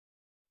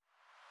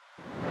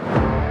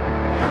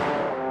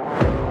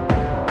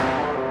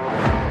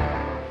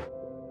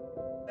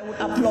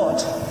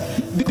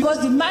applaud,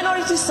 because the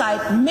minority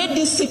side made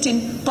this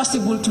sitting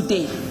possible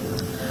today.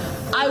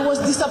 I was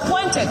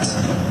disappointed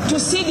to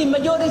see the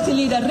majority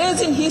leader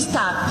raising his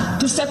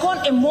hand to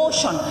second a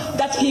motion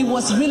that he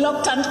was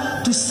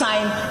reluctant to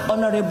sign,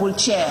 Honorable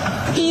Chair.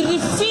 He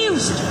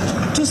refused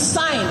to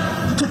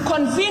sign, to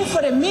convene for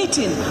a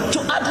meeting to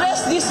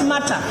address this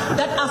matter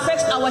that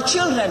affects our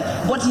children,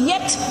 but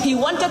yet he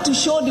wanted to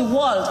show the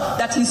world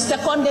that he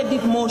seconded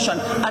this motion.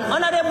 And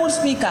Honorable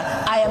Speaker,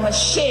 I am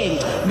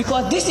ashamed,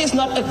 because this is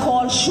not a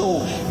call show.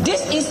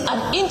 This is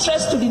an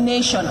interest to the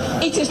nation.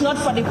 It is not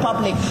for the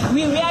public.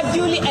 We were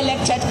duly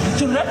elected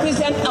to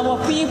represent our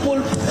people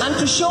and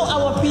to show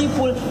our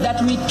people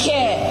that we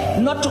care,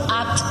 not to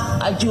act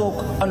a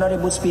joke,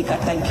 Honorable Speaker.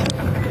 Thank you.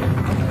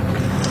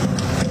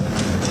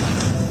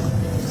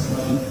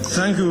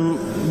 Thank you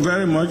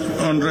very much,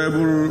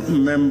 Honorable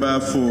Member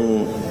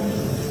for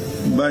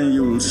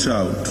Banjul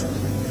South.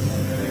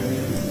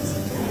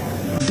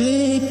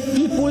 The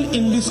people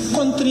in this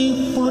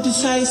country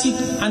politicized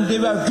it, and they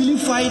were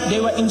vilified,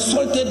 they were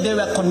insulted, they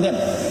were condemned.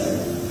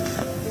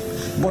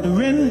 But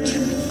when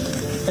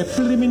a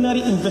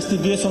preliminary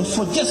investigation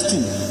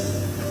suggesting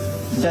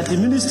that the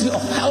Ministry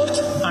of Health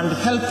and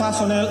Health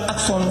Personnel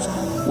actions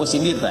was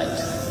indeed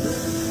right,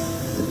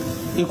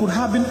 it could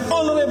have been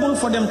honorable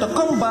for them to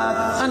come back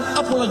and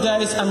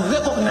apologize and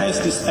recognize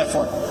this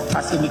effort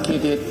as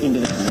indicated in the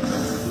report.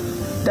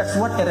 That's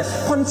what a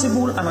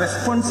responsible and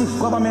responsive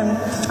government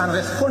and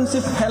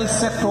responsive health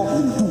sector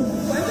will do.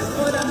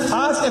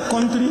 As a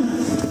country...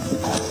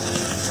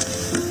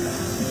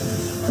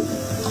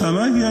 Am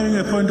I hearing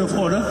a point of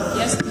order?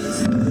 Yes,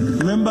 please.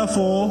 Member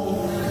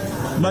for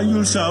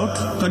Banjul South,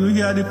 can we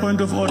hear the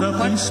point of order,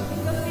 please?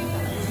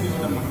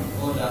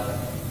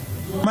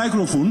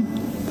 Microphone.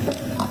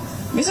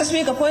 Mr.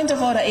 Speaker, point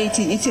of order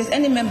 18. It says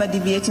any member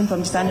deviating from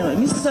the standing order.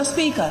 Mr.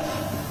 Speaker,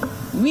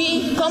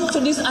 we come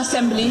to this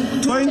assembly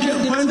to tell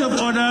the point truth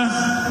of order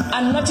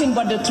and nothing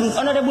but the truth.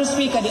 Honorable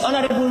Speaker, the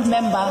honorable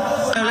member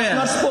has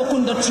not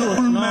spoken the truth.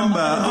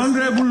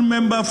 Honorable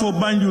member for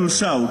Banjul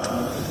South,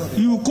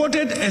 you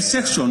quoted a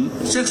section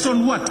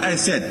what I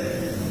said?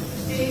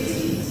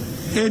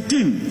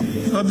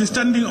 18 of the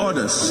standing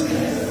orders.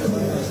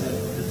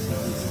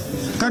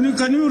 Can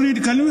you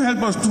read? Can you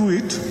help us through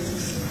it?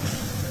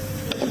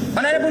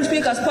 Honorable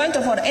Speaker's point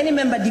of order, any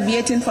member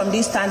deviating from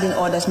these standing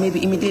orders may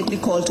be immediately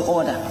called to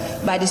order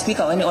by the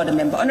Speaker or any other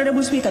member.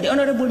 Honorable Speaker, the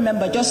honorable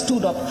member just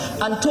stood up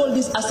and told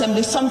this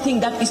assembly something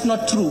that is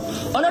not true.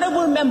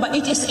 Honorable member,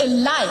 it is a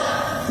lie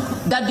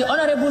that the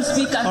honorable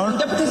Speaker, the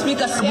Deputy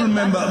Speaker said.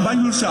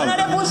 Banjul South.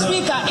 Honorable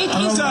Speaker, it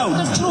is not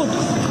the truth.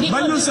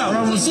 Banjul South.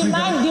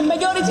 The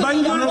majority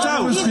Banjul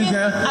South.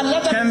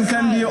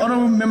 Can the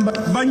honorable member...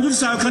 Banjul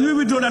South, can we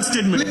withdraw that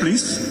statement,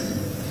 please?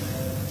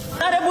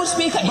 Honorable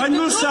Speaker,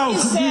 Banjul South,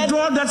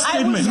 withdraw that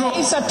statement. I will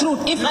say it's a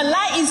truth. If a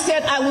lie is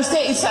said, I will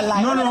say it's a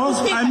lie. No,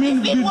 Speaker, I mean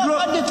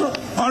withdraw.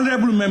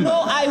 Honorable member.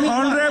 No, I will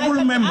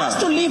Honorable member. I asked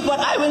to leave, but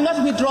I will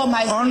not withdraw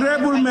my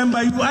Honorable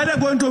member, you either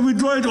going to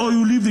withdraw it or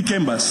you leave the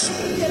chambers.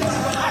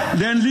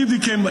 Then leave the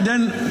chamber.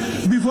 Then,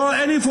 before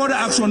any further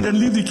action, then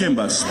leave the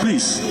chambers,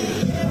 please.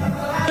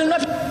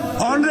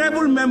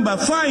 Honorable member,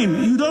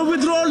 fine. You don't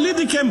withdraw, leave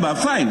the chamber,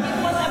 fine.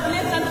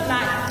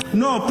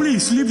 No,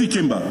 please, leave the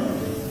chamber.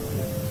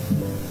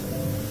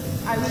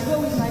 I will go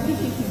with my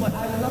dignity, but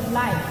I will not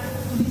lie.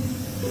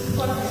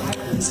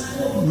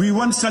 We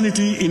want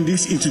sanity in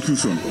this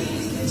institution.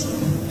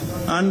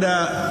 And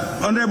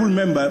honorable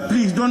member,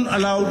 please don't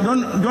allow,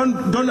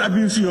 don't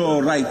abuse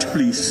your right,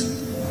 please.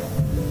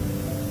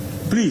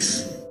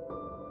 Please.